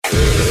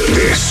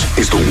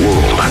is the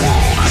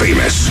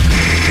world-famous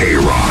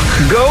K-Rock.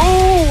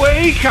 Go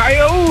away,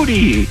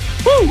 Coyote!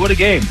 Woo, what a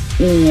game.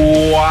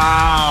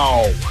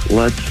 Wow.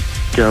 Let's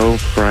go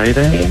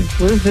Friday.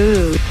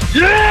 Woohoo.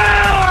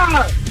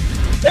 Yeah!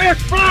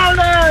 It's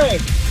Friday!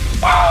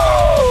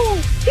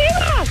 Oh!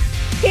 K-Rock!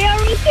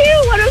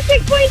 KROQ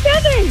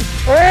 106.7.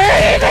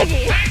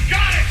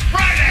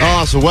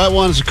 Oh, it's a wet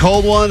one, it's a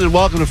cold one, and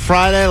welcome to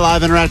Friday.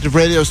 Live Interactive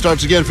Radio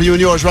starts again for you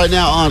and yours right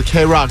now on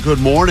K-Rock. Good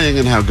morning,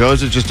 and how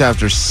goes it? Just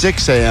after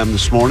 6 a.m.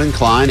 this morning.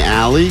 Klein,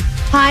 Allie.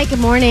 Hi, good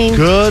morning.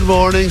 Good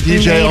morning.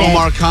 DJ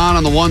Omar Khan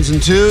on the ones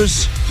and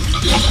twos.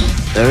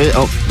 There he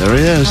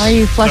is. Are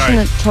you flushing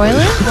the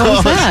toilet? What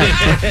was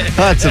that?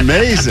 That's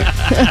amazing.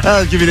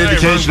 That'll give you an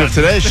indication of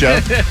today's show.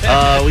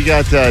 We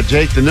got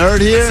Jake the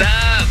Nerd here. What's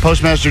up?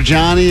 Postmaster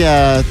Johnny.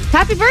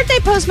 Happy birthday,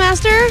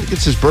 Postmaster.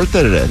 It's his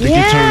birthday today. I think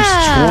he turns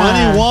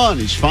 21.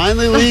 He's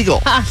finally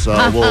legal. So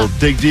we'll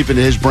dig deep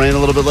into his brain a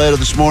little bit later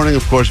this morning.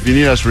 Of course, if you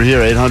need us, we're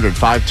here,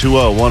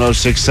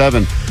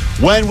 800-520-1067.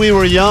 When we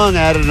were young,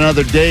 added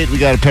another date. We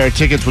got a pair of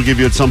tickets we'll give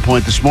you at some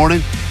point this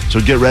morning. So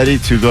get ready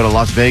to go to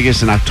Las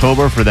Vegas in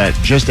October for that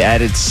just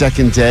added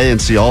second day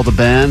and see all the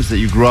bands that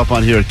you grew up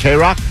on here at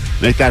K-Rock.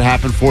 Make that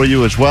happen for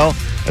you as well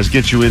as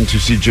get you in to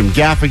see Jim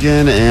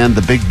Gaffigan, and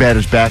the big bed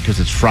is back because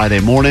it's Friday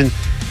morning.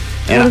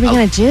 And what are we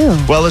going to do?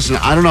 Well, listen,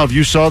 I don't know if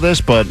you saw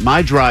this, but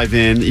my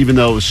drive-in, even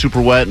though it was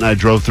super wet and I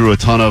drove through a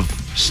ton of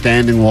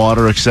standing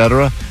water,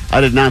 etc.,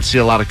 I did not see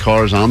a lot of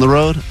cars on the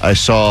road. I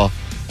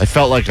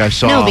felt like I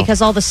saw... No,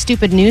 because all the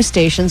stupid news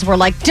stations were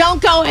like,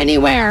 don't go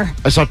anywhere.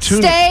 I saw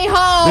two... Stay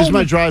home. This is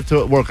my drive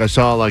to work. I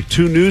saw like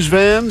two news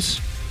vans,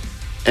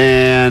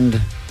 and I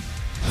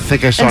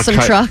think I saw... And some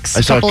trucks.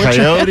 I saw a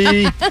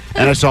Coyote,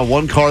 and I saw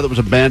one car that was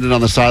abandoned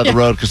on the side of the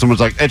road because someone's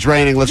like, it's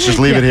raining, let's just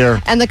leave it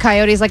here. And the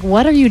Coyote's like,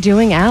 what are you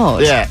doing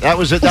out? Yeah, that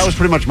was it. That was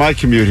pretty much my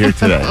commute here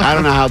today. I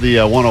don't know how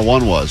the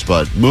 101 was,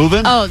 but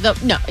moving? Oh,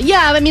 no.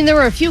 Yeah, I mean, there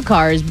were a few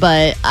cars,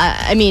 but,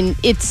 I mean,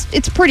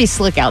 it's pretty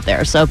slick out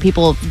there, so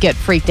people get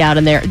freaked out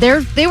in there.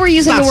 They were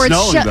using the word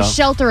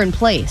shelter in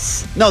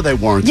place. No, they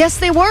weren't. Yes,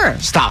 they were.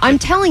 Stop it. I'm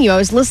telling you, I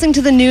was listening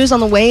to the news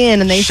on the way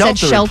in, and they said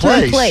shelter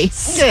in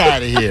place. Get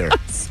out of here.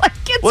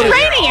 It's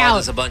raining out.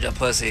 There's a bunch of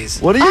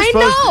pussies. What are you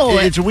supposed know.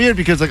 to... It's weird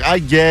because, like, I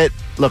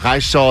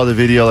saw the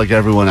video like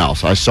everyone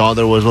else. I saw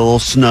there was a little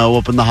snow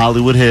up in the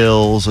Hollywood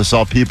Hills. I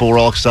saw people were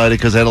all excited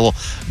because they had a little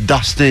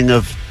dusting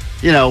of,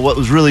 what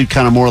was really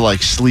kind of more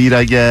like sleet,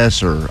 I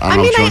guess, or I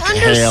don't know.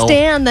 I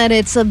understand that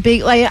it's a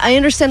big... I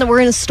understand that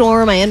we're in a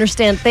storm. I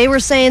understand. They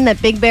were saying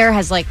that Big Bear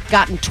has,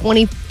 gotten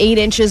 28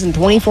 inches in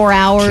 24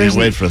 hours. Can't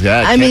wait for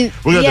that.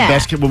 We're going to have the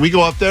best... When we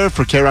go up there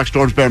for K-Rock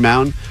Storms Bear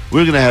Mountain,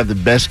 we're going to have the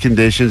best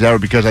conditions ever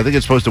because I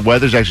think the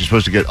weather's actually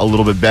supposed to get a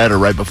little bit better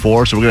right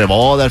before, so we're going to have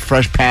all that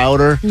fresh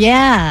powder.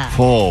 Yeah.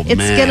 Oh, man.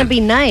 It's going to be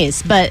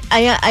nice, but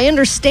I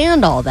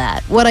understand all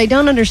that. What I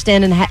don't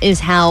understand is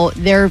how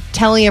they're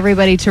telling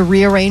everybody to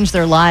rearrange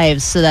their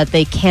lives so that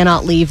they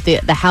cannot leave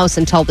the house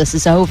until this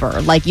is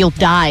over. Like, you'll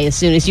die as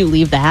soon as you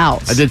leave the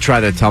house. I did try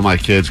to tell my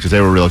kids because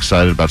they were real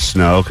excited about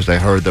snow because they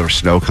heard there was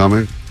snow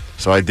coming.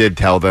 So I did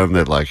tell them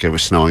that it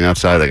was snowing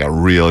outside. They got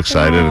real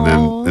excited,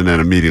 and then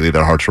immediately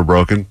their hearts were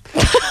broken.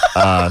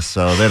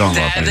 So they don't love me.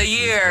 Dad of the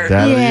year.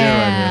 Dad of the year.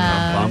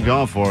 Right here. I'm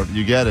going for it.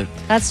 You get it.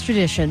 That's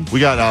tradition.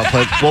 We got.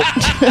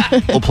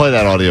 We'll play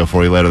that audio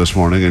for you later this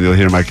morning, and you'll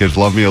hear my kids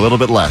love me a little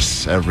bit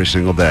less every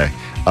single day.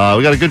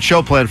 We got a good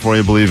show planned for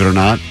you, believe it or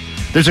not.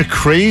 There's a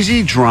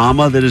crazy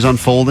drama that is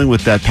unfolding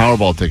with that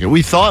Powerball ticket.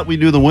 We thought we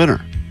knew the winner.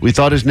 We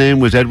thought his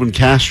name was Edwin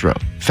Castro.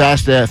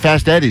 Fast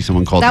Eddie,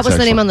 someone called. That was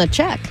the name on the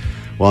check.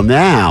 Well,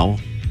 now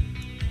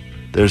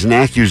there's an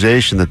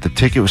accusation that the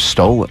ticket was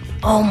stolen.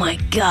 Oh, my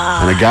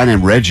God. And a guy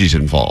named Reggie's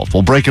involved.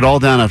 We'll break it all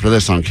down after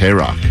this on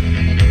K-Rock.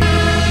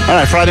 All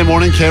right, Friday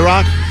morning,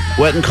 K-Rock.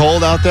 Wet and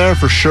cold out there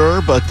for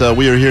sure, but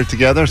we are here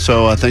together.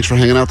 So thanks for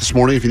hanging out this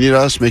morning. If you need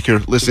us, make your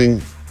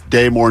listening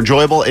day more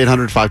enjoyable,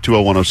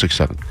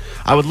 800-520-1067.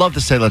 I would love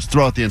to say let's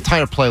throw out the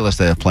entire playlist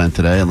they have planned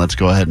today, and let's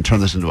go ahead and turn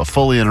this into a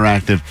fully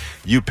interactive,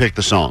 you pick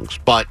the songs.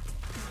 But...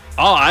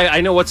 Oh, I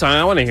know what song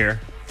I want to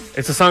hear.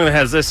 It's a song that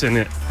has this in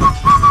it.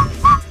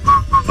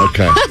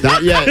 Okay.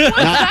 Not yet.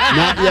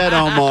 Not yet,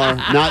 Omar.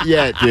 Not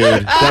yet, dude.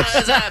 Is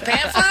that a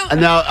pan flute?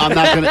 No, I'm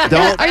not going to...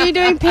 Don't... Are you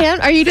doing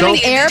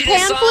air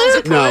pan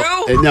flute? No,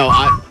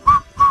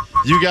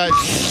 you guys...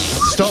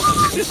 Stop.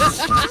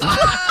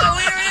 Oh,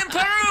 we're in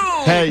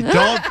Peru. Hey,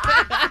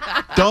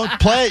 don't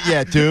play it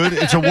yet, dude.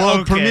 It's a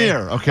world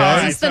premiere, okay?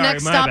 Is this the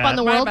next stop on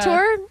the world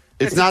tour?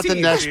 It's not the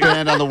next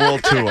band on the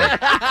world tour.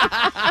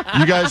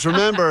 You guys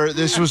remember,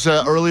 this was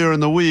earlier in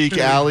the week,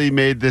 Allie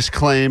made this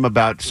claim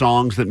about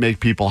songs that make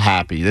people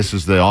happy. This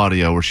is the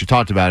audio where she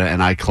talked about it,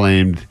 and I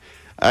claimed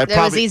I It was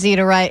probably, easy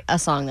to write a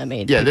song that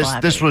made yeah, people this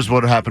happy. this was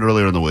what happened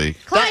earlier in the week.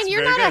 Klein,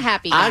 you're not a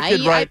happy guy. I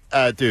could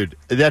write, dude.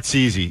 That's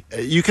easy.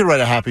 You could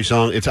write a happy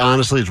song. It's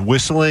honestly, it's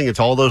whistling. It's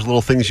all those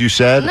little things you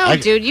said. No,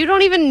 dude, you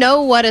don't even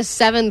know what a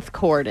seventh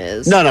chord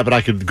is. No, but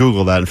I could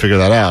Google that and figure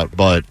that out.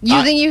 But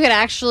You think you could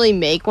actually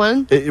make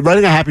one?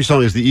 writing a happy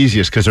song is the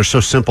easiest because they're so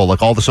simple.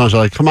 Like all the songs are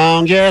like, "Come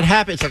on, get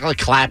happy." It's like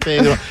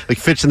clapping, like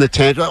Fits in the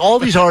Tent. All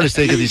these artists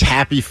think of these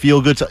happy, feel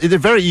good. They're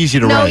very easy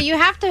to No, write. you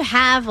have to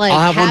have like I'll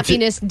have one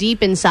happiness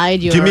deep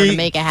inside you in order to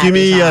make a happy give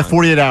me song.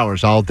 48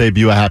 hours. I'll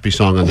debut a happy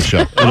song on the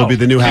show. It'll be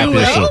the new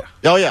happiest will? song.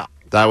 Oh yeah.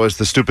 That was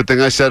the stupid thing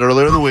I said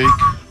earlier in the week.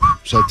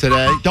 So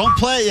today, don't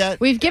play it yet.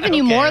 We've given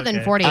you more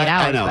than 48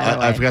 hours. I know. by the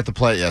way. I forgot to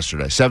play it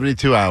yesterday.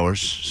 72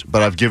 hours,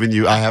 but I've given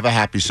you. I have a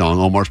happy song.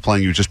 Omar's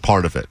playing you just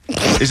part of it.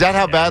 Is that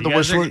how bad the You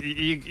guys are-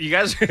 whistling? you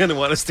guys are going to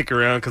want to stick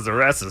around because the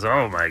rest is,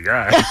 oh my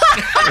God.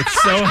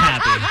 It's so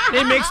happy.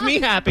 It makes me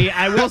happy.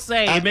 I will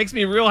say, it makes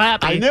me real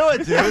happy. I knew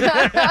it, dude.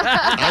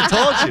 I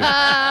told you.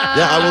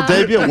 Yeah, I will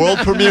debut world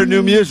premiere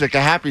new music,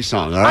 a happy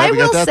song. All right, I we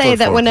got will that say to look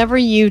that forward to. whenever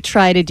you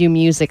try to do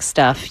music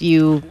stuff,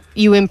 you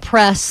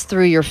impress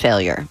through your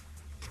failure.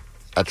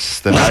 That's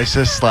the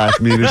nicest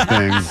 / meanest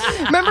thing.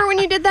 Remember when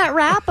you did that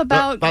rap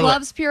about by the way-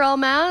 Gloves Pure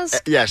Almaz?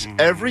 Yes,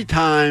 every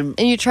time.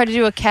 And you tried to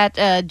do a cat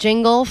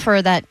jingle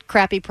for that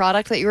crappy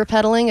product that you were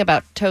peddling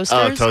about toasters?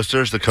 Oh,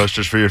 toasters, the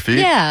coasters for your feet?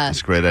 Yeah.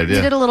 That's a great idea.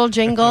 You did a little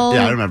jingle.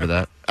 Yeah, I remember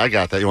that. I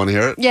got that. You want to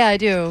hear it? Yeah, I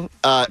do.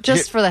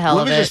 Just for the hell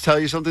Let of me it. just tell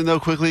you something, though,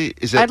 quickly.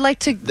 Is that I'd like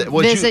to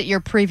what you- visit your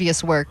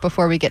previous work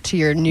before we get to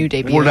your new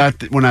debut. We're not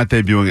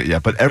debuting it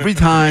yet, but every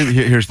time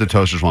here's the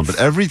toasters one. But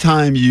every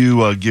time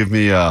you give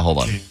me hold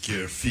on. Kick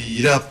your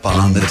feet up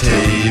on the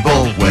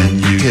table when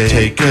you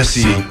take a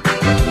seat.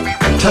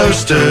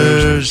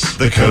 Toasters,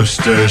 the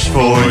coasters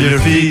for your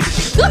feet.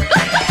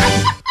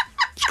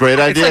 It's a great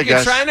It's idea, like you're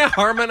guys. trying to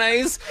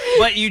harmonize,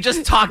 but you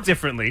just talk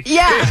differently.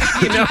 Yeah.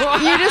 You know?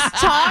 You just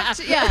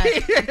talked. Yeah.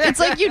 It's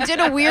like you did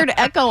a weird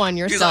echo on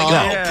He's yourself.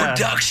 like, Yeah.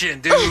 production,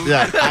 dude.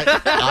 Yeah,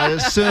 I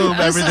assume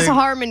This everything. is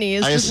harmony.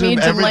 It's I just me assume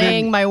everything-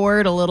 delaying my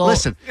word a little.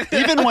 Listen,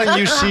 even when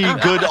you see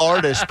good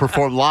artists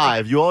perform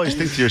live, you always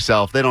think to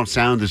yourself, they don't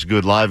sound as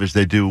good live as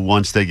they do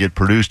once they get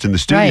produced in the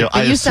studio. Right,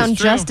 but you sound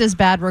just as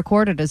bad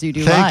recorded as you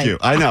do live. Thank you.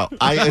 I know.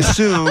 I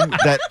assume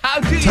that How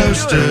do you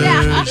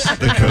toasters, do it?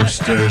 the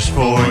coasters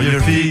for your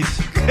feet.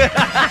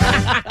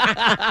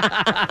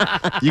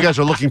 You guys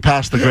are looking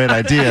past the great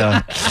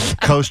idea.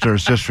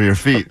 Coasters just for your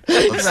feet.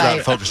 Let's not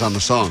Right. focus on the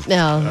song.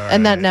 No,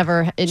 and that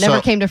never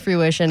So- came to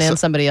fruition, and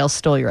somebody else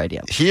stole your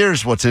idea.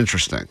 Here's what's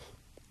interesting.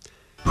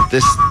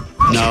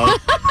 No.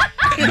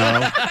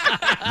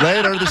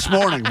 Later this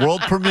morning,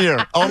 world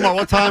premiere. Omar,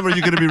 what time are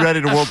you going to be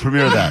ready to world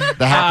premiere that?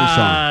 The happy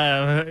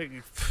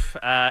song.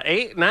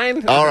 8,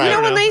 9? All right.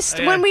 You know,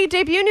 I when we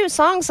debut new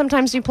songs,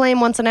 sometimes we play them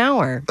once an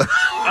hour.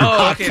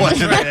 Oh, okay.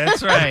 That's right.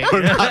 That's right.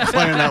 We're not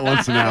playing that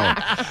once an hour.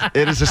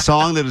 It is a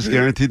song that is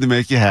guaranteed to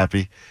make you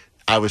happy.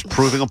 I was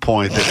proving a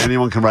point that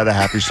anyone can write a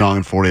happy song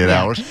in 48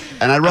 hours.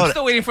 And I I'm wrote it.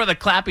 still waiting for the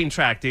clapping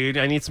track, dude.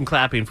 I need some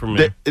clapping from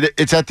you.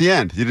 It's at the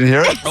end. You didn't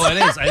hear it? Oh, it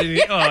is. I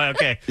didn't. Oh,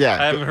 okay. Yeah.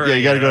 I haven't heard. Yeah,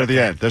 you got to it go yet. to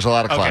the end. There's a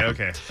lot of Okay. clapping.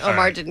 Okay.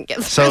 Omar didn't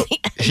get So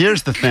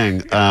here's the thing.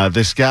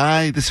 This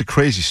guy, this is a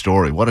crazy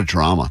story. What a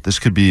drama. This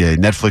could be a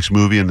Netflix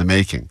movie in the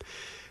making.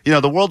 You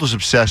know, the world was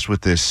obsessed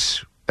with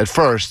this. At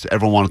first,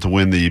 everyone wanted to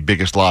win the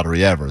biggest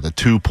lottery ever, the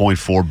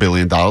 $2.4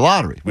 billion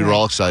lottery. We were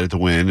all excited to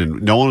win,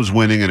 and no one was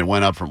winning, and it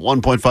went up from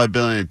 $1.5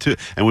 billion to $2,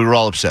 and we were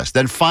all obsessed.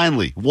 Then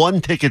finally, one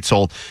ticket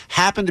sold,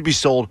 happened to be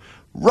sold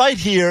right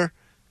here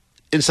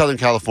in Southern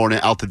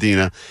California,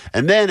 Altadena,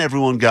 and then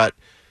everyone got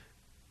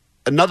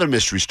another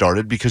mystery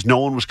started because no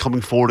one was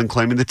coming forward and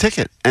claiming the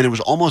ticket. And it was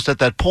almost at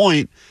that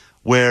point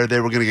where they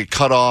were going to get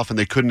cut off and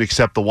they couldn't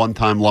accept the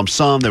one-time lump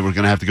sum. They were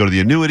going to have to go to the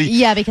annuity.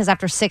 Yeah, because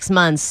after 6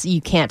 months,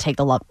 you can't take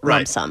the lump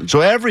sum.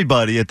 So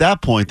everybody at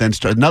that point then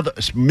another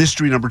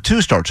mystery number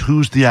 2 starts.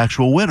 Who's the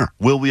actual winner?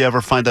 Will we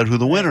ever find out who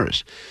the winner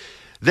is?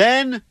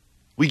 Then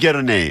we get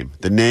a name.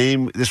 The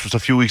name, this was a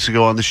few weeks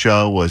ago on the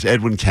show, was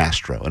Edwin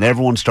Castro. And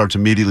everyone starts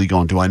immediately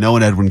going, do I know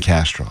an Edwin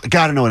Castro? I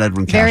got to know an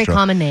Edwin Castro. Very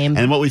common name.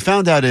 And what we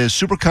found out is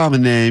super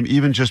common name.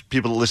 Even just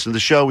people that listen to the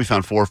show, we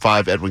found 4 or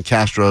 5 Edwin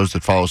Castros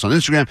that follow us on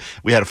Instagram.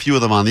 We had a few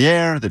of them on the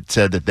air that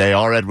said that they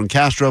are Edwin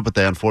Castro, but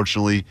they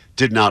unfortunately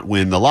did not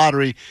win the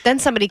lottery. Then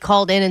somebody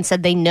called in and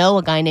said they know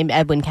a guy named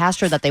Edwin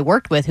Castro that they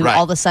worked with who Right.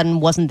 all of a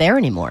sudden wasn't there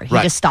anymore. He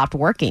Right. just stopped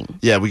working.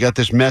 Yeah, we got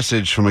this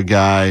message from a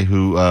guy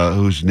who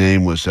whose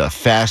name was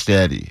Fast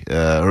Eddie,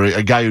 or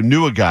a guy who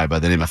knew a guy by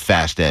the name of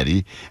Fast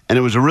Eddie, and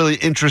it was a really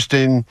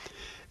interesting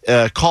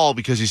call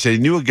because he said he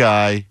knew a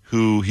guy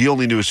who he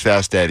only knew as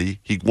Fast Eddie.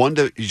 He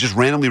just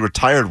randomly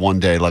retired one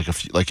day,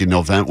 like in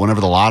November,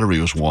 whenever the lottery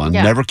was won.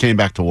 Yeah. Never came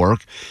back to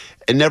work,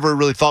 and never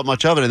really thought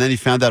much of it. And then he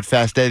found out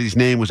Fast Eddie's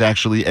name was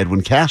actually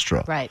Edwin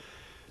Castro. Right.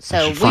 I So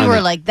should we find were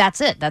it. like, that's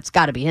it. That's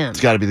got to be him.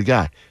 It's got to be the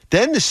guy.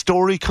 Then the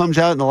story comes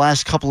out in the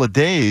last couple of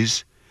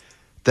days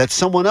that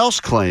someone else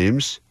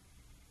claims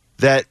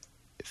that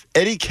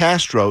Eddie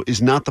Castro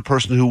is not the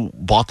person who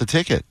bought the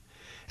ticket,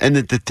 and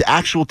that the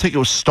actual ticket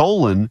was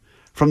stolen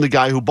from the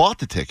guy who bought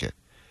the ticket,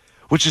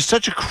 which is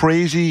such a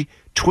crazy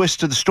twist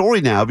to the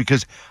story now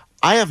because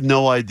I have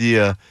no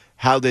idea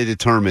how they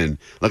determine.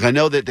 Like, I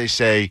know that they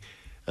say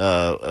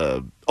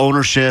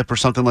ownership or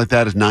something like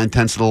that is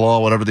 9/10 of the law,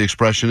 whatever the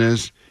expression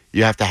is.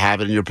 You have to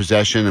have it in your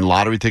possession, and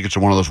lottery tickets are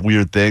one of those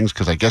weird things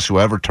because I guess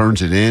whoever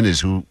turns it in is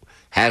who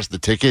has the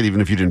ticket, even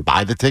if you didn't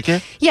buy the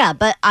ticket. Yeah,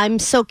 but I'm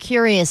so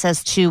curious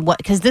as to what,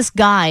 because this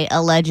guy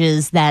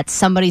alleges that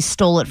somebody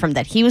stole it from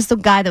that. He was the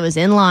guy that was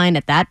in line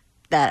at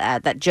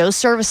that Joe's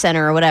Service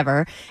Center or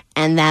whatever,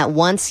 and that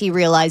once he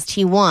realized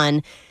he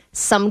won,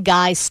 some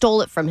guy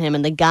stole it from him,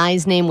 and the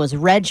guy's name was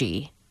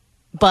Reggie.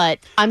 But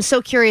I'm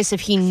so curious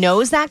if he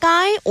knows that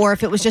guy or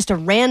if it was just a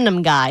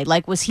random guy.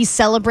 Like, was he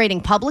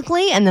celebrating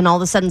publicly and then all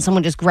of a sudden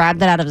someone just grabbed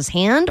that out of his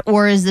hand?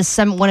 Or is this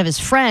one of his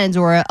friends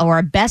or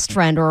a best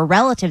friend or a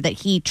relative that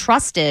he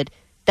trusted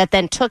that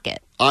then took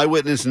it?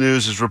 Eyewitness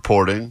News is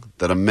reporting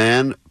that a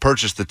man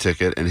purchased the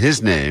ticket and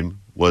his name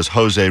was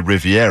Jose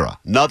Riviera,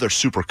 another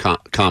super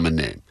common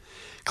name.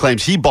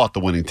 Claims he bought the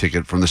winning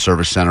ticket from the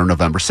Service Center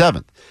November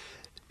 7th.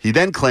 He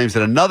then claims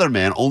that another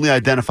man, only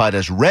identified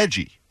as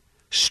Reggie,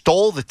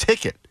 stole the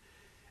ticket.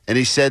 And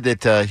he said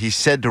that he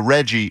said to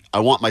Reggie,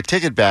 I want my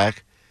ticket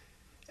back.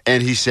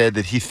 And he said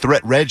that he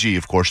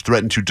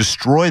threatened to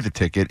destroy the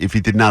ticket if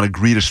he did not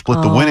agree to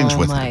split the winnings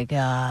with him. Oh, my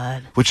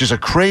God. Which is a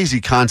crazy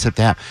concept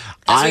to have.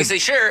 That's when you say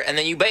sure, and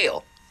then you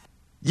bail.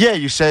 Yeah,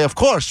 you say, of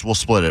course, we'll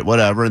split it,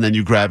 whatever, and then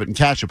you grab it and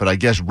catch it. But I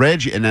guess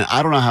Reggie, and then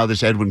I don't know how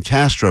this Edwin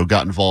Castro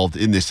got involved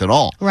in this at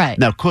all. Right.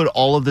 Now, could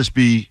all of this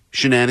be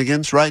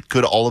shenanigans, right?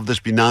 Could all of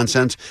this be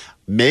nonsense?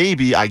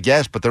 Maybe, I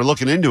guess, but they're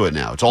looking into it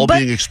now. It's all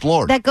being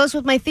explored. That goes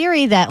with my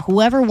theory that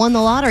whoever won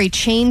the lottery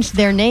changed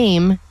their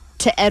name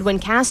to Edwin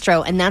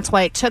Castro, and that's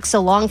why it took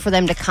so long for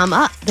them to come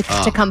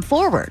to come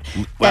forward.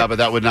 Well, but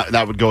that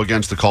would go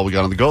against the call we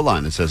got on the Go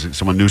line. It says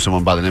someone knew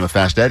someone by the name of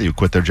Fast Eddie who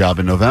quit their job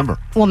in November.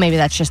 Well, maybe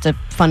that's just a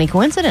funny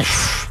coincidence.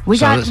 We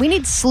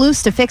need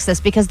sleuths to fix this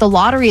because the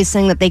lottery is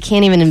saying that they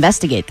can't even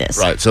investigate this.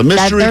 Right, so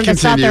mystery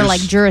continues. That's not their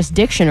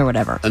jurisdiction or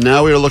whatever. And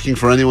now we are looking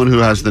for anyone who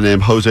has the name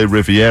Jose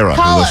Riviera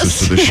Call who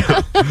listens to the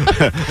show.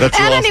 That's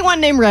and anyone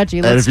named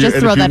Reggie. Let's just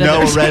throw that in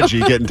there. If you know Reggie,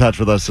 get in touch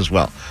with us as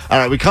well. All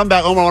right, we come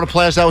back. Omar, I want to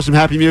play us out with some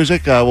happy music.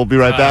 We'll be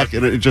right back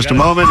in just a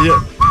moment. Yeah.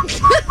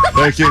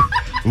 Thank you.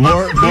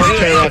 More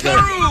K-Rock.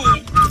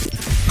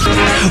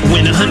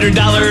 Win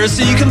 $100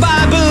 so you can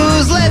buy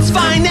booze. Let's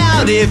find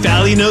out if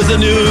Allie knows the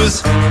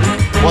news.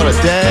 What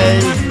a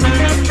day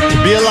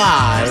to be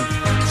alive.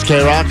 It's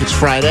K-Rock. It's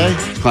Friday.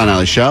 Klein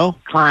Alley Show.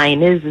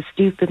 Klein is a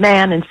stupid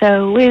man, and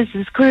so is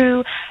his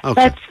crew.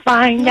 Okay. Let's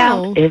find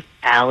out if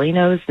Allie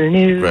knows the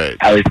news. Right.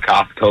 Allie's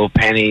Costco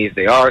pennies,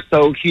 they are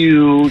so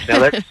huge. Now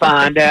let's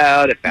find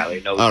out if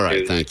Allie knows All right, the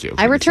news. thank you.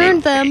 I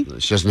returned them.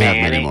 She doesn't have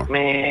them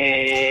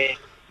anymore.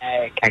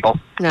 Cackle.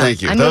 No,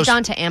 Thank you. I moved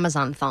on to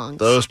Amazon thongs.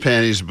 Those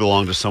panties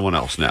belong to someone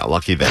else now.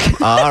 Lucky them.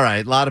 All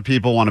right. A lot of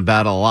people want to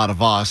battle a lot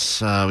of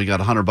us. We got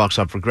 $100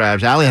 up for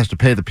grabs. Allie has to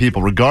pay the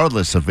people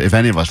regardless of if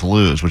any of us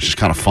lose, which is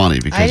kind of funny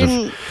because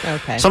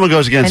if someone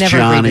goes against I never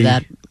Johnny. agreed to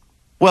that.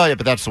 Well, yeah,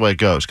 but that's the way it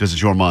goes because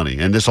it's your money.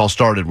 And this all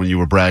started when you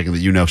were bragging that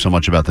you know so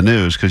much about the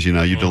news because, you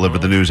deliver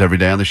the news every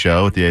day on the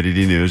show at the ADD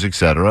News,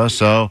 etc.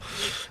 So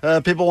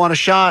people want a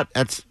shot.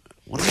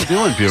 What are you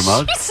doing, Beer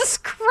Mug? Jesus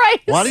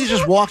Christ. Why don't you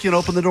just walk in,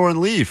 open the door, and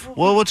leave?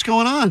 Well, what's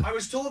going on? I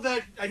was told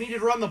that I needed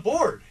to run the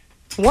board.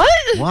 What?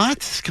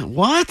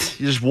 What?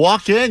 You just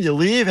walk in, you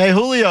leave? Hey,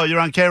 Julio, you're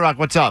on K-Rock.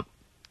 What's up?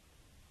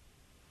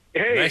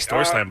 Hey, Nice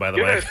door slam, by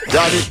the way.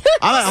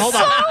 Hold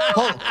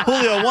on.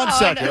 Julio, 1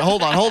 second.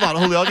 Hold on,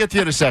 Julio. I'll get to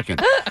you in a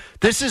second.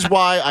 This is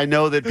why I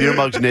know that Beer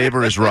Mug's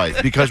neighbor is right.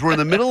 Because we're in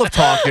the middle of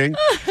talking.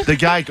 The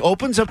guy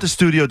opens up the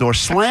studio door,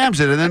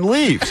 slams it, and then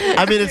leaves.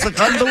 I mean, it's like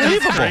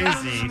unbelievable.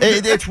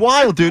 It's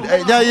wild, dude.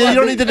 No, you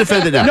don't need to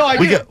defend it now. No, I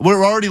do.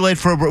 We're already late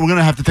for we're going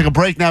to have to take a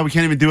break now. We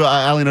can't even do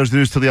Allie Knows the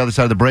News till the other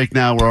side of the break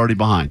now. We're already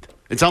behind.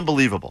 It's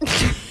unbelievable.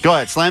 Go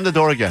ahead. Slam the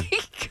door again.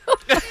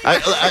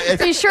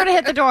 Be sure to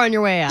hit the door on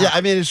your way out. Yeah,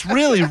 I mean, it's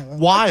really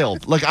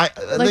wild.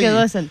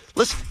 Listen.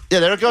 Yeah,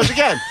 there it goes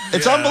again.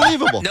 It's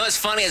unbelievable. No, it's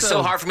funny. It's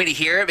so hard for me to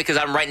hear it because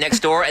I'm right next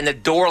door, and the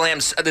door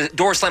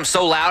slams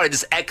so loud it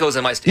just echoes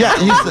in my studio.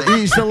 Yeah,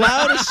 he's the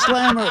loudest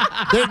slammer.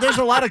 There's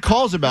a lot of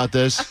calls about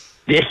this.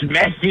 This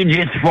message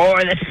is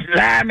for the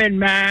slamming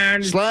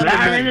man.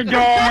 Slamming the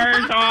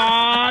doors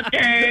all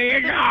day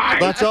and night.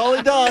 That's all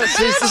he does.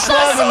 He's the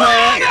slamming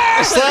man.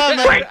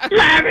 Quit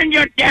slamming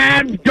your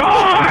damn door.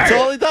 That's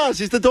all he does.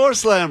 He's the door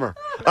slammer.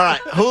 All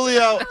right,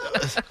 Julio,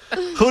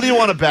 who do you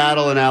want to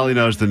battle? And Allie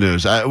Knows the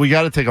News. We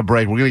got to take a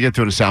break. We're going to get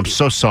to it in a second. I'm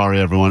so sorry,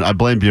 everyone. I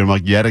blame Beer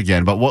Mug yet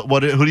again. But who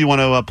do you want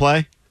to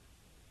play?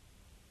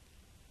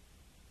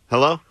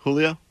 Hello,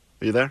 Julio?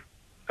 Are you there?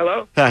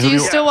 Hello? Yeah, Do you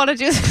still want to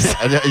do this?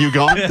 Are you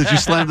going? Did you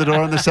slam the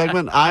door on this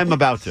segment? I'm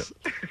about to.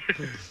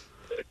 Do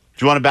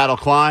you want to battle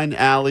Klein,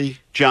 Allie,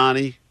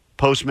 Johnny,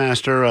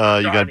 Postmaster?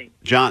 You got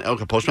John.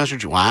 Okay,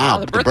 Postmaster.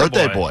 Wow, the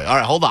birthday boy. All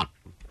right, hold on.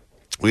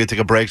 We're going to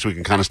take a break so we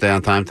can kind of stay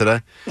on time today.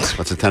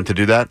 Let's attempt to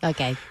do that.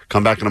 Okay.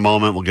 Come back in a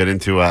moment. We'll get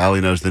into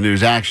Allie Knows the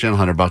News action.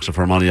 $100 of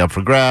her money up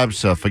for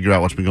grabs. Figure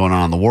out what's been going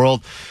on in the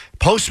world.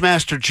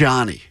 Postmaster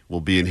Johnny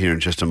will be in here in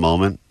just a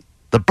moment.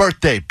 The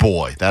Birthday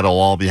Boy. That'll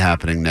all be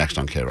happening next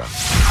on K-Rock.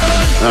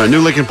 All right,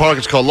 new Linkin Park.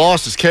 It's called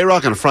Lost. It's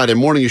K-Rock on a Friday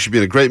morning. You should be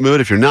in a great mood.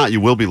 If you're not, you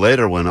will be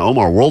later when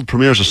Omar world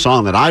premieres a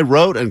song that I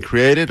wrote and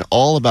created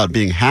all about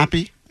being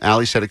happy.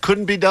 Allie said it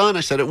couldn't be done.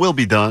 I said it will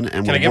be done.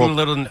 And Can I give him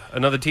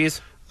another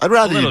tease? I'd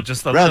rather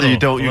you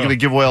don't. You're going to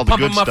give away all the good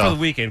Pump him up stuff. for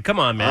the weekend. Come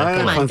on, man. All right,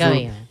 Come on, go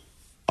here.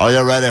 Are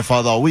you ready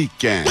for the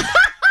weekend?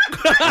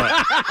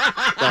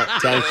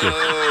 Thank you.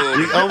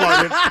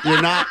 Omar,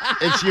 you're not.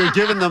 You're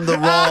giving them the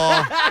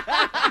raw.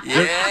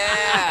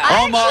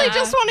 I actually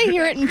just want to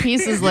hear it in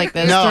pieces like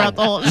this throughout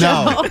the whole show.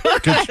 No,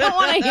 I don't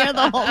want to hear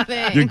the whole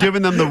thing. You're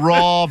giving them the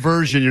raw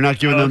version. You're not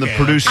giving them the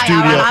produced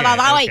studio.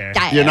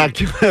 You're not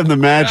giving them the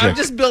magic. I'm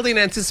just building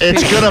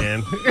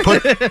anticipation.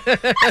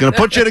 It's gonna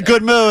put you in a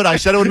good mood. I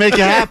said it would make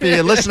you happy.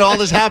 And listen to all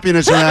this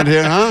happiness around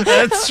here, huh?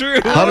 That's true.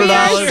 We are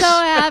so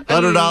happy.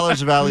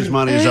 $100 of Allie's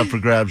money is up for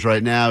grabs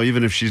right now,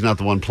 even if she's not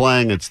the one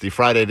playing. It's the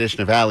Friday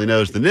edition of Allie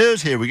Knows the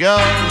News. Here we go.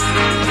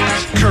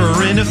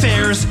 Current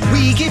affairs,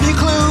 we give you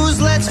clues.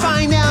 Let's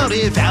find out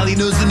if Allie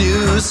knows the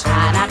news. All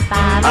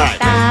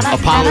right.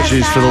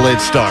 Apologies for the late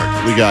start.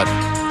 We got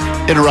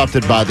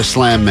interrupted by the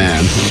slam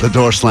man, the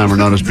door slammer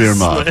known as Beer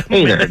Mug.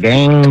 Hey there,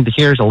 gang.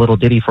 Here's a little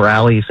ditty for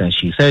Allie since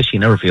she says she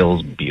never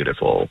feels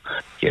beautiful.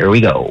 Here we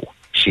go.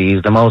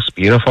 She's the most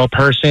beautiful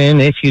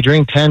person if you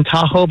drink 10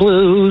 Tahoe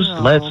Blues.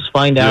 Let's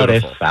find out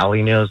if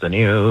Allie knows the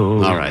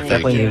news. All right,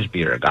 Definitely use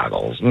beer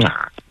goggles.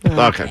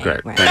 Okay,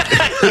 great.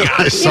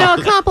 Thank you.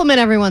 A compliment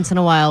every once in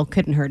a while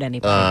couldn't hurt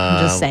anybody.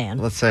 I'm just saying.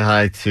 Let's say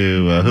hi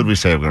to, who did we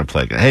say we're going to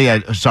play?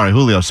 Hey, sorry,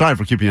 Julio. Sorry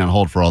for keeping you on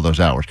hold for all those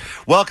hours.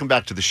 Welcome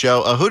back to the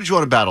show. Who did you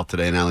want to battle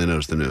today in Allie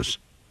Knows the News?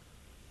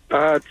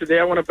 Today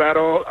I want to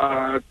battle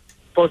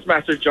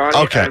Postmaster Johnny.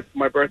 Okay. As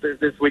my birthday is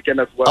this weekend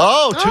as well.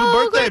 Oh, two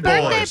birthday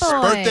good boys.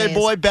 birthday Birthday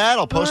boy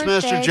battle.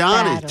 Postmaster Birthday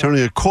Johnny battle.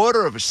 turning a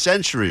quarter of a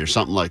century or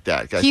something like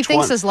that. Guy's He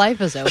thinks his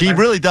life is over. He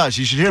really does.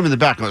 You should hear him in the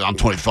back. Like, I'm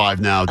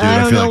 25 now, dude. I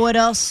don't feel know like, what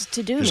else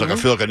to do. He's like, I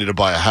man. feel like I need to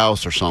buy a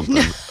house or something.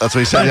 That's what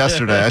he said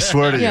yesterday. I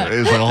swear to you. Yeah. It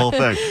was like a whole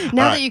thing. Now All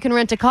that right. you can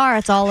rent a car,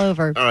 it's all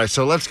over. All right,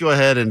 so let's go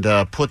ahead and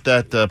put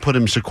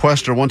him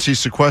sequester. Once he's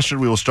sequestered,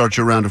 we will start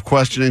your round of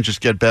questioning.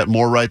 Just get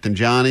more right than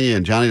Johnny,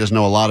 and Johnny doesn't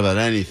know a lot about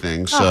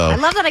anything. So, I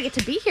love that I get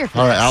to be here for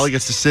all right, this. Allie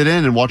gets to sit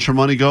in and watch her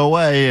money go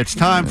away. It's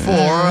time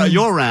for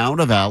your round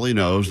of Allie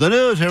Knows the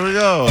News. Here we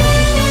go.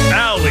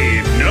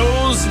 Allie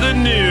Knows the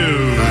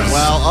News.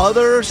 While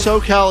other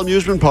SoCal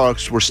amusement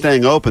parks were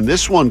staying open,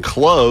 this one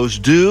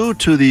closed due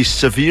to the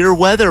severe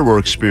weather we're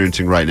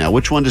experiencing right now.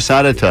 Which one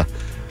decided to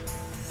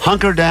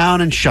hunker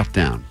down and shut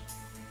down?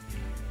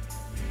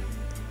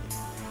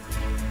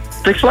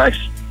 Six Flags?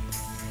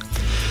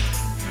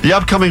 The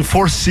upcoming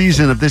fourth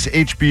season of this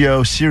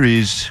HBO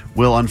series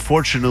will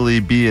unfortunately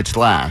be its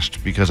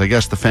last because I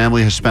guess the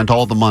family has spent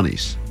all the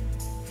monies.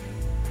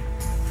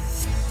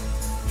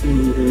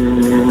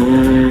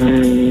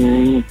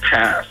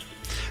 Pass.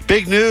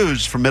 Big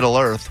news from Middle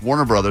Earth.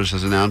 Warner Brothers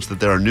has announced that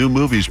there are new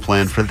movies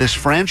planned for this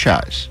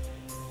franchise.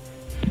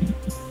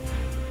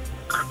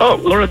 Oh,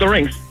 Lord of the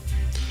Rings.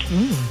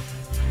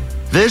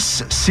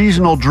 This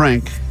seasonal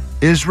drink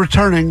is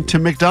returning to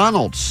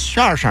McDonald's.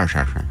 Shar.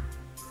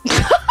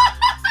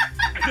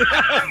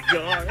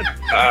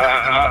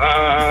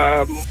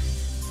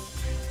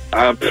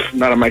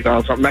 Not a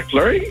McDonald's,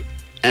 McFlurry?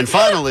 And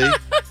finally,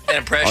 That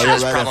impression are you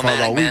is ready for the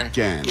problematic, man.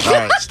 weekend? All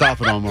right,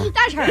 stop it, Omar.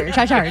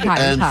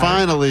 And And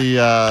finally,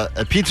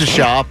 a pizza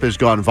shop has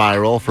gone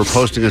viral for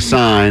posting a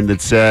sign that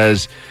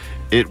says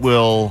it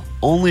will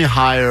only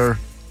hire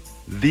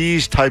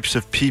these types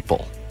of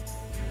people.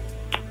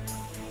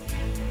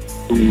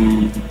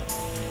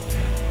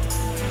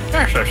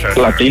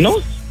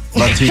 Latinos?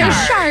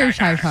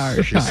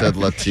 Latinos. She said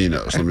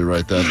Latinos. Let me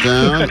write that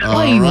down. All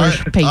English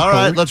right. people. All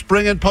right, let's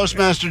bring in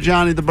Postmaster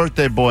Johnny, the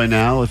birthday boy,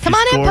 now. If Come he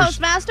on in, scores,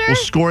 Postmaster. We'll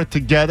score it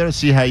together,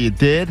 see how you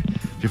did.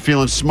 If you're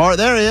feeling smart,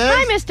 there he is.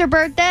 Hi, Mr.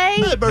 Birthday.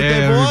 Hey, birthday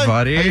Hey, boy.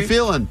 everybody. How you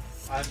feeling?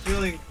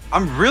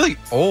 I'm really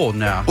old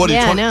now. What are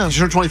Yeah, I you, know. you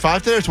turned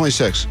 25 today or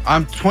 26?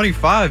 I'm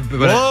 25, but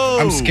Whoa.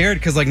 I'm scared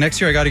because like next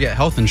year I got to get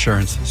health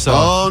insurance. So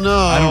Oh, no.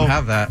 I don't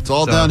have that. It's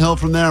all so downhill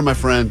from there, my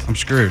friend. I'm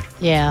screwed.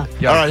 Yeah.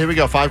 All right, here we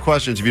go. 5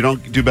 questions. If you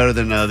don't do better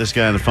than this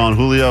guy on the phone,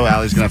 Julio,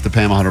 Allie's going to have to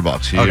pay him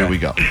 $100. Here Okay. we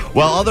go.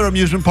 While other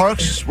amusement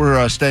parks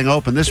were staying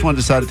open, this one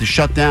decided to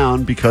shut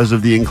down because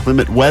of the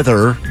inclement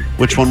weather.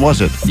 Which one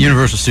was it?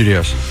 Universal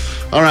Studios.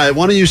 All right,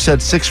 one of you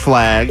said Six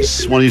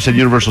Flags. One of you said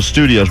Universal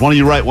Studios. One of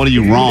you right, one of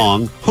you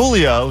wrong.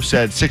 Julio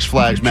said Six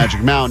Flags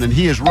Magic Mountain, and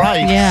he is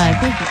right. Yeah,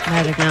 I think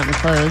Magic Mountain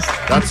closed.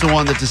 That's the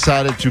one that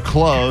decided to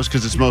close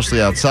because it's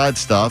mostly outside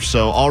stuff.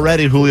 So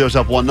already Julio's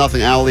up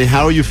 1-0. Allie,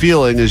 how are you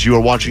feeling as you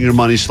are watching your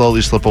money slowly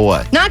slip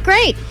away? Not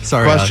great.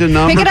 Sorry. Question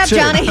Allie. number Pick it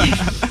up, 2. Johnny.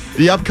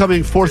 The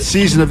upcoming 4th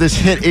season of this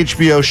hit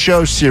HBO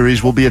show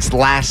series will be its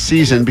last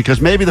season because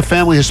maybe the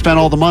family has spent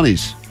all the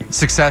monies.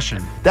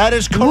 Succession. That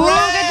is correct.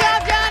 Whoa, good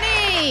job, Johnny.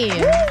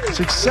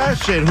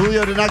 Succession.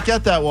 Julio did not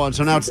get that one,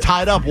 so now it's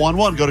tied up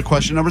 1-1. Go to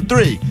question number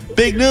 3.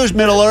 Big news,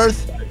 Middle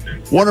Earth.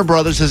 Warner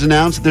Brothers has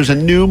announced that there's a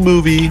new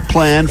movie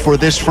planned for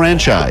this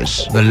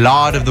franchise. The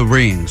Lord of the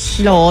Rings.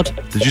 Lord.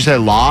 Did you say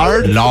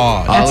Lord?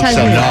 Lord. That's how you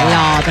say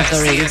Lord of the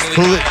Rings.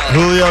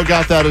 Julio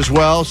got that as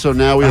well, so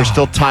now we are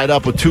still tied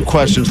up with 2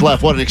 questions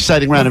left. What an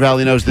exciting round of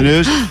Allie Knows the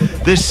News.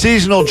 This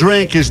seasonal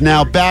drink is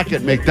now back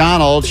at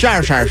McDonald's.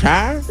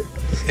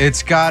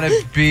 It's got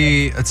to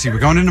be, let's see, we're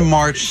going into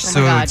March,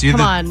 so God, it's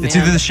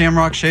either the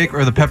Shamrock Shake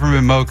or the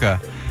Peppermint Mocha.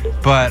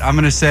 But I'm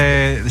going to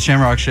say the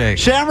Shamrock Shake.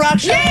 Shamrock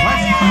Shake!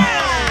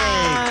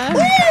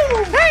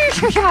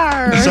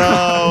 So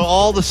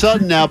all of a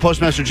sudden now,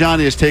 Postmaster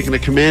Johnny has taken a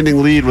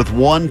commanding lead with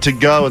 1 to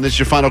go, and this is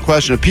your final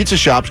question. A pizza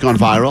shop's gone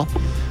viral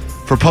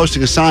for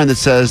posting a sign that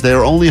says they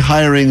are only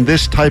hiring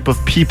this type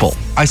of people.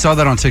 I saw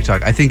that on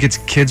TikTok. I think it's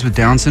kids with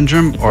Down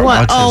syndrome or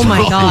What? autism. Oh,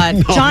 my God.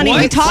 no. Johnny,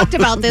 we What? talked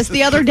about this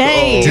the other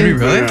day. Did we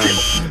really?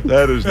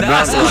 That is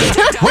not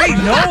right. Wait,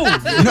 no.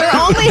 They're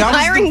only That was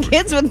hiring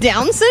kids with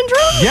Down syndrome?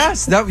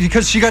 Yes,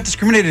 because she got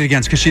discriminated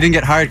against because she didn't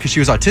get hired because she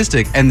was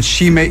autistic, and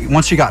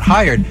once she got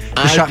hired,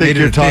 the I shop think made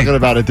it you're a talking thing.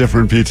 about a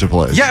different pizza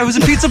place. Yeah, it was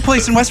a pizza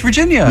place in West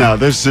Virginia. No,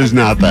 this is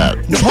not that.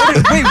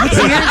 Wait, what's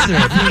the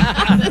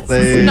answer?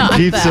 The not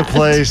pizza that.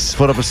 place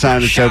put up a sign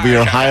that said, "We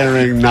are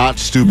hiring not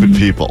stupid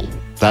people."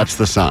 That's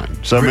the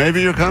sign. So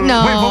maybe you're kind of...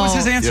 No. Wait, what was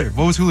his answer?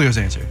 What was Julio's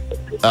answer?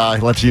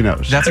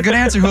 Latinos. That's a good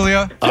answer,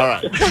 Julio. All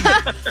right.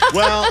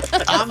 Well,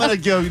 I'm going to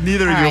go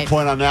neither of All your right.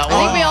 point on that I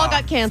one. think we all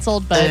got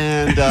canceled, but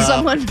And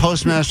someone...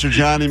 Postmaster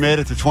Johnny made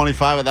it to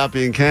 25 without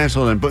being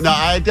canceled. But no,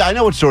 I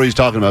know what story he's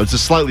talking about. It's a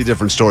slightly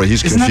different story.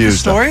 He's Isn't that the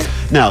confused. story?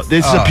 No,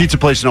 this is a pizza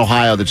place in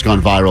Ohio that's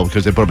gone viral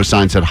because they put up a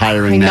sign that said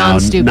hiring now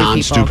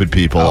non-stupid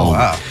people. Oh,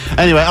 wow.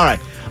 Anyway, all right.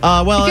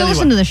 Well, If you anyway.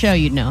 listen to the show,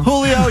 you'd know.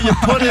 Julio, you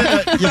put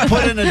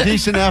in a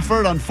decent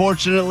effort.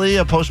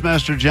 Unfortunately,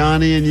 Postmaster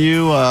Johnny and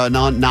you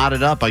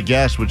knotted up, I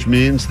guess, which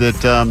means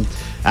that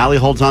Allie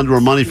holds on to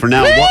her money for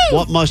now.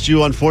 What must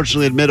you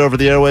unfortunately admit over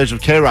the airwaves of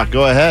K-Rock?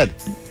 Go ahead.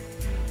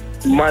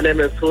 My name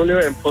is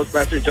Julio, and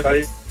Postmaster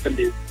Johnny.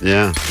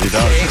 Yeah, he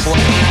does.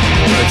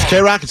 It's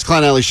K-Rock. It's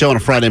Klein Alley Show on a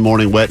Friday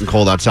morning, wet and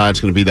cold outside.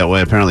 It's going to be that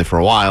way apparently for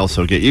a while,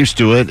 so get used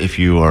to it. If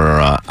you are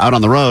out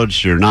on the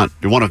roads, you're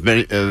one of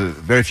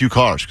very few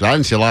cars, because I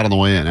didn't see a lot on the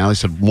way in. Allie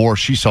said more.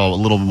 She saw a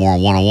little bit more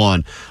on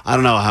 101. I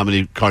don't know how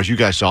many cars you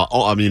guys saw.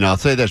 Oh, I mean, I'll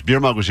say this. Beer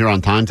Mug was here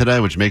on time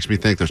today, which makes me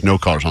think there's no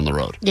cars on the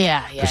road.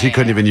 Yeah. Because he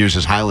couldn't even use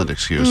his Highland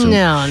excuse. And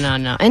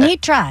No. And he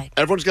tried.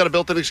 everyone's got a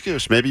built-in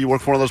excuse. Maybe you work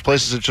for one of those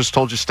places that just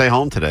told you stay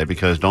home today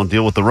because don't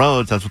deal with the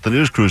roads. That's what the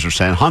news crews are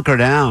saying. Hunker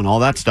down, all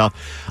that stuff.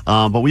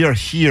 But we are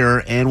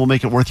here, and we'll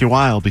make it worth your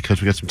while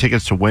because we got some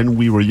tickets to When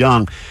We Were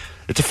Young.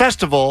 It's a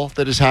festival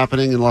that is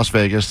happening in Las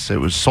Vegas. It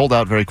was sold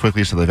out very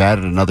quickly, so they've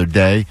added another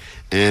day.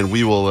 And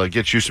we will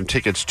get you some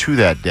tickets to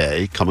that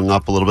day coming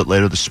up a little bit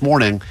later this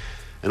morning.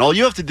 And all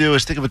you have to do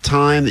is think of a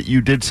time that you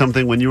did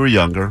something when you were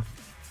younger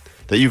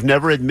that you've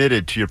never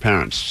admitted to your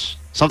parents.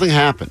 Something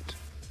happened.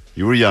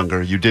 You were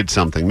younger, you did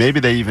something. Maybe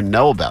they even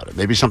know about it.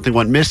 Maybe something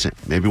went missing.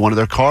 Maybe one of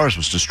their cars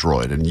was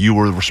destroyed and you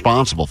were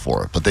responsible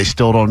for it, but they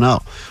still don't know.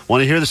 Want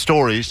to hear the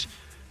stories,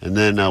 and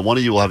then one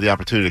of you will have the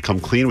opportunity to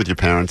come clean with your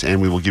parents,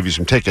 and we will give you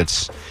some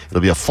tickets.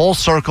 It'll be a full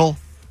circle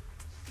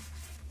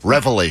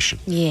revelation.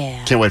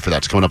 Yeah. Can't wait for that.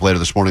 It's coming up later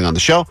this morning on the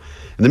show.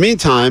 In the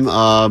meantime,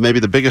 maybe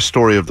the biggest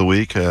story of the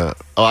week. I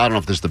don't know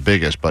if this is the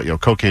biggest, but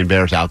Cocaine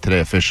Bear's out today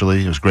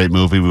officially. It was a great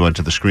movie. We went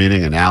to the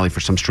screening, and Allie,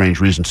 for some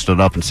strange reason, stood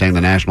up and sang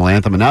the national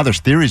anthem. And now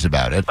there's theories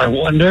about it. I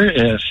wonder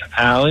if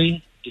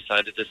Allie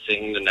decided to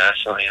sing the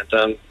national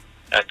anthem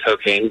at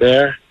Cocaine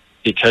Bear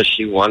because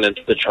she wanted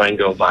to try and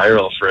go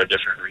viral for a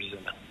different reason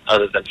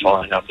other than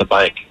falling off the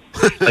bike.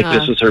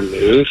 This was her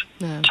move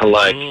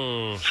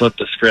to flip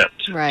the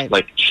script, right?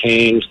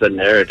 Change the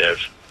narrative.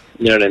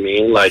 You know what I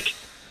mean?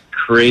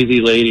 Crazy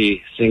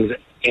lady sings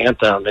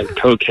anthem and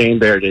Cocaine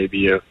Bear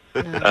debut.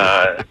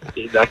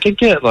 That could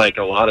get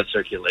a lot of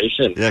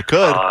circulation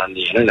on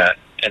the internet,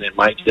 and it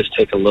might just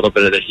take a little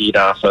bit of the heat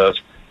off of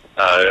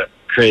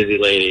crazy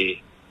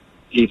lady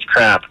eats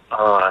crap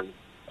on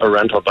a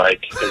rental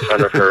bike in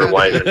front of her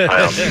wife and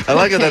child. I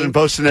like it that in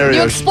both scenarios.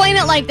 You explain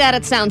it like that,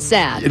 it sounds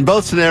sad. In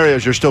both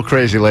scenarios, you're still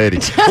crazy lady.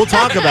 We'll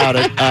talk about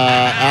it.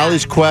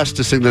 Allie's quest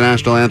to sing the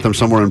national anthem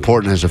somewhere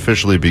important has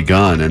officially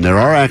begun, and there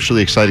are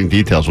actually exciting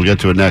details. We'll get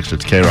to it next.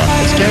 It's K-Rock.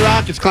 It's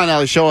K-Rock. It's Klein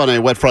Alley Show on a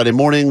wet Friday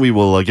morning. We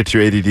will get to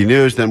your ADD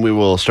news. Then we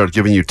will start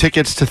giving you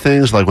tickets to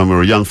things like When We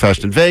Were Young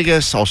Fest in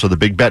Vegas. Also, the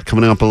big bet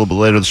coming up a little bit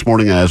later this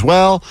morning as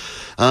well.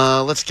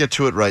 Let's get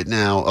to it right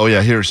now. Oh,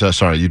 yeah, here's,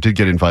 sorry, you did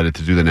get invited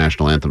to do the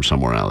national anthem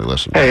somewhere, Allie.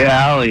 Listen. Hey,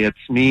 Allie,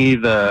 it's me,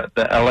 the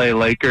L.A.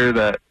 Laker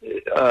that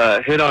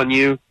hit on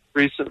you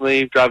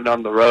recently driving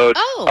on the road.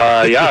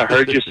 Oh. Yeah, I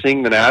heard you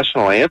sing the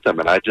national anthem,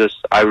 and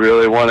I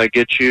really want to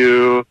get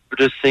you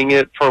to sing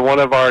it for one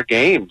of our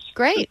games.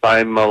 Great.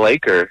 I'm a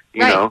Laker,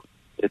 you know.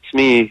 It's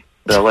me,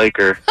 the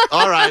Laker.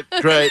 All right,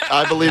 great.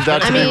 I believe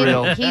that to be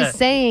real. He's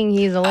saying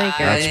he's a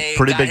Laker. That's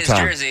pretty big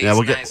time. Yeah,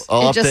 we'll get.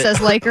 It just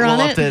says Laker on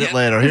it? We'll update it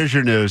later. Here's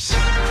your news.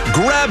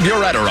 Grab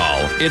your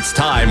Adderall. It's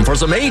time for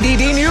some ADD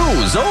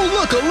news. Oh,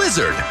 look, a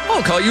lizard.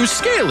 I'll call you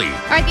Scaly.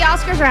 All right, the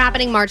Oscars are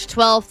happening March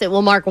 12th. It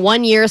will mark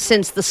 1 year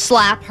since the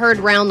slap heard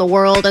around the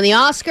world, and the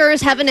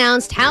Oscars have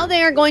announced how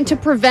they are going to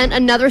prevent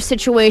another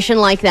situation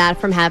like that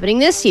from happening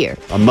this year.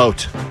 A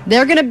moat.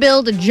 They're going to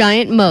build a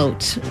giant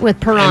moat with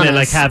piranhas. And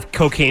then, have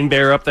Cocaine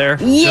Bear up there?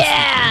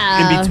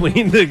 Yeah. In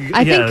between the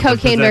I think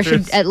Cocaine Bear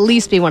should at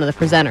least be one of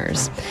the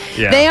presenters.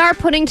 Yeah. They are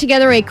putting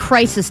together a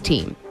crisis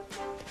team.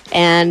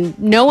 And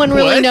no one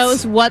really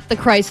knows what the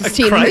crisis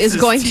team is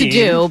going to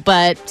do,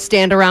 but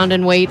stand around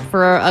and wait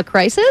for a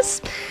crisis.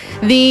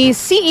 The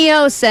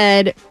CEO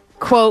said,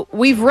 quote,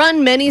 "We've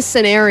run many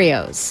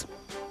scenarios."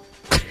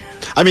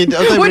 I mean,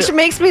 which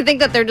makes me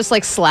think that they're just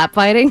like slap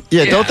fighting.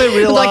 Yeah, don't they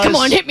realize? Like, come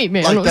on, hit me,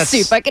 man. Let's see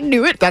if I can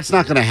do it. That's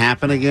not going to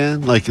happen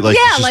again. Like,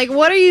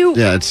 what are you?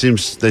 Yeah, it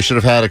seems they should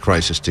have had a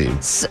crisis team.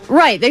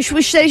 Right, they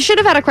should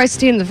have had a crisis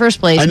team in the first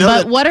place.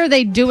 But what are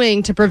they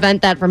doing to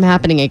prevent that from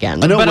happening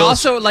again? But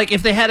also,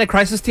 if they had a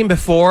crisis team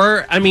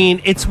before, I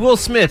mean, it's Will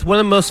Smith, one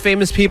of the most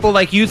famous people.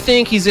 Like, you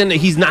think he's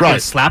not going to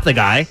slap the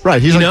guy, right?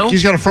 He's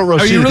he's got a front row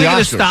seat. Are you really going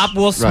to stop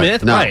Will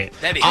Smith? No. Right.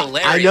 That'd be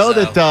hilarious. I know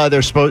that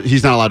they're supposed.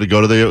 He's not allowed to go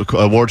to the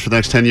awards for the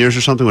next 10 years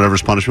or something. Whatever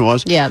his punishment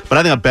was. Yeah. But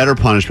I think a better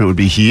punishment would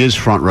be he is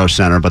front row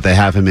center, but they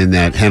have him in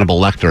that Hannibal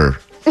Lecter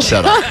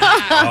setup.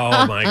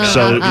 Oh my god!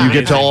 So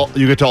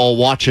you get to all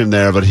watch him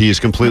there, but he's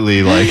completely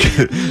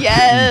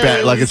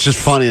yes, like it's just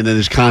funny, and then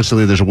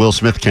there's a Will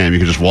Smith cam. You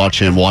can just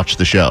watch him watch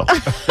the show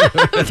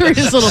through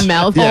his little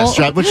mouth hole.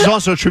 Yes, which is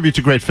also a tribute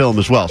to great film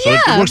as well. So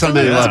it works on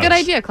many levels. That's a good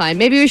idea, Klein.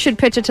 Maybe we should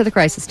pitch it to the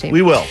crisis team.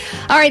 We will.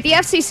 All right, the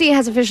FCC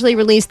has officially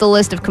released the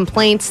list of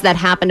complaints that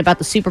happened about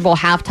the Super Bowl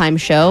halftime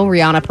show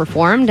Rihanna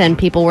performed, and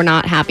people were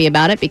not happy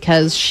about it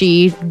because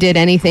she did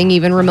anything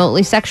even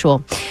remotely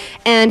sexual.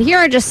 And here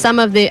are just some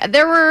of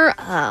there were,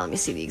 let me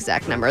see the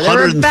exact number. There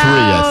 103, were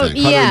about, I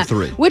think.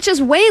 103. Which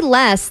is way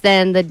less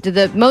than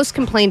the most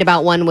complained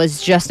about one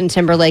was Justin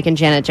Timberlake and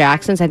Janet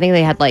Jackson's. I think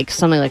they had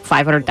something like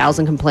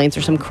 500,000 complaints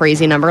or some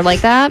crazy number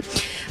like that.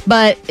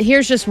 But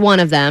here's just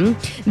one of them.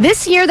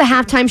 This year, the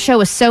halftime show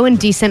was so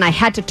indecent, I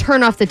had to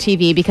turn off the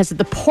TV because of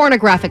the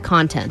pornographic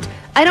content.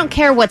 I don't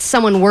care what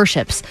someone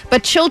worships,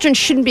 but children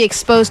shouldn't be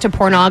exposed to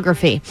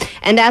pornography.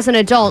 And as an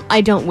adult,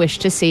 I don't wish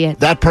to see it.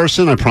 That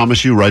person, I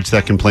promise you, writes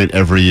that complaint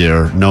every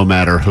year, no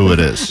matter who it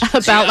is.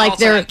 About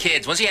their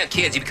kids. Once you have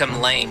kids, you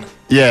become lame.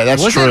 Yeah,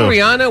 that's true. Wasn't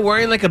Rihanna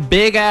wearing a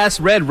big ass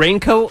red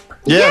raincoat?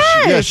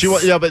 Yes. She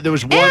was. Yeah, but there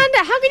was one. And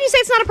how can you say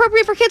it's not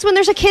appropriate for kids when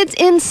there's a kid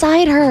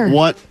inside her?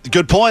 What?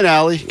 Good point,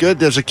 Allie. Good.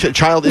 There's a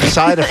child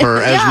inside of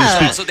her as we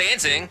speak. Also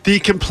dancing. The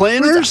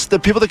complainers, the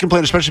people that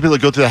complain, especially people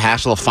that go through the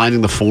hassle of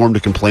finding the form to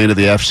complain to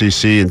the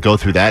FCC and go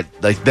through that,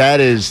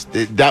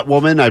 that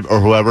woman or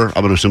whoever, I'm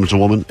going to assume it's a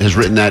woman, has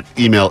written that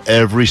email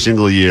every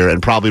single year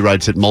and probably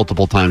writes it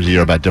multiple times a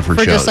year about different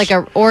for shows.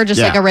 Just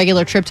like a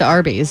regular trip to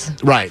Arby's.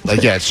 Right.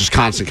 It's just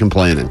constant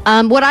complaining.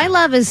 What I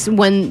love is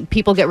when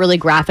people get really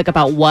graphic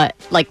about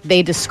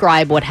they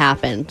describe what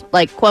happened.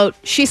 Like, quote,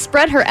 she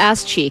spread her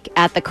ass cheek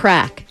at the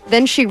crack.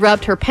 Then she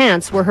rubbed her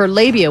pants where her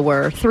labia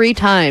were 3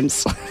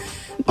 times.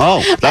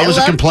 Oh, that was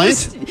a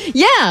complaint?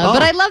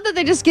 But I love that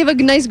they just give a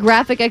nice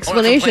graphic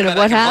explanation of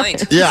what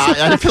happened. Yeah,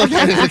 I feel like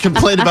I need to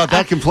complain about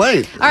that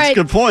complaint. All right. That's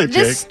a good point,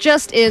 Jake. This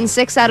just in,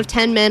 6 out of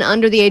 10 men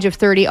under the age of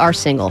 30 are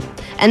single.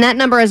 And that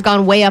number has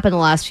gone way up in the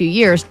last few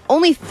years.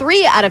 Only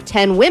 3 out of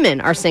 10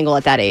 women are single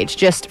at that age,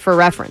 just for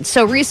reference.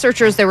 So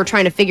researchers, they were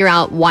trying to figure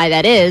out why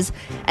that is.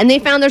 And they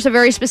found there's a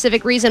very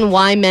specific reason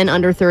why men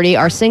under 30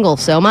 are single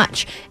so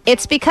much.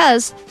 It's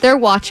because they're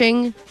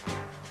watching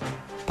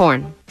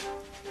porn.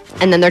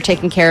 And then they're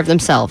taking care of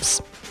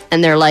themselves.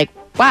 And they're like,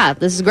 wow,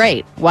 this is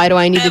great. Why do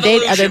I need to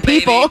date other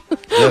people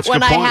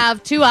when I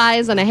have 2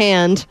 eyes and a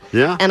hand?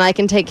 Yeah. And I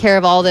can take care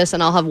of all this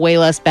and I'll have way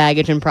less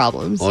baggage and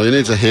problems. All you need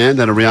is a hand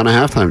and a Rihanna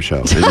halftime show.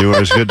 And you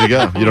are good to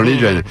go. You don't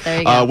need anything. There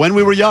you go. When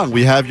we were young,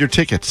 we have your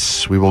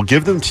tickets. We will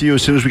give them to you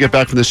as soon as we get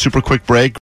back from this super quick break.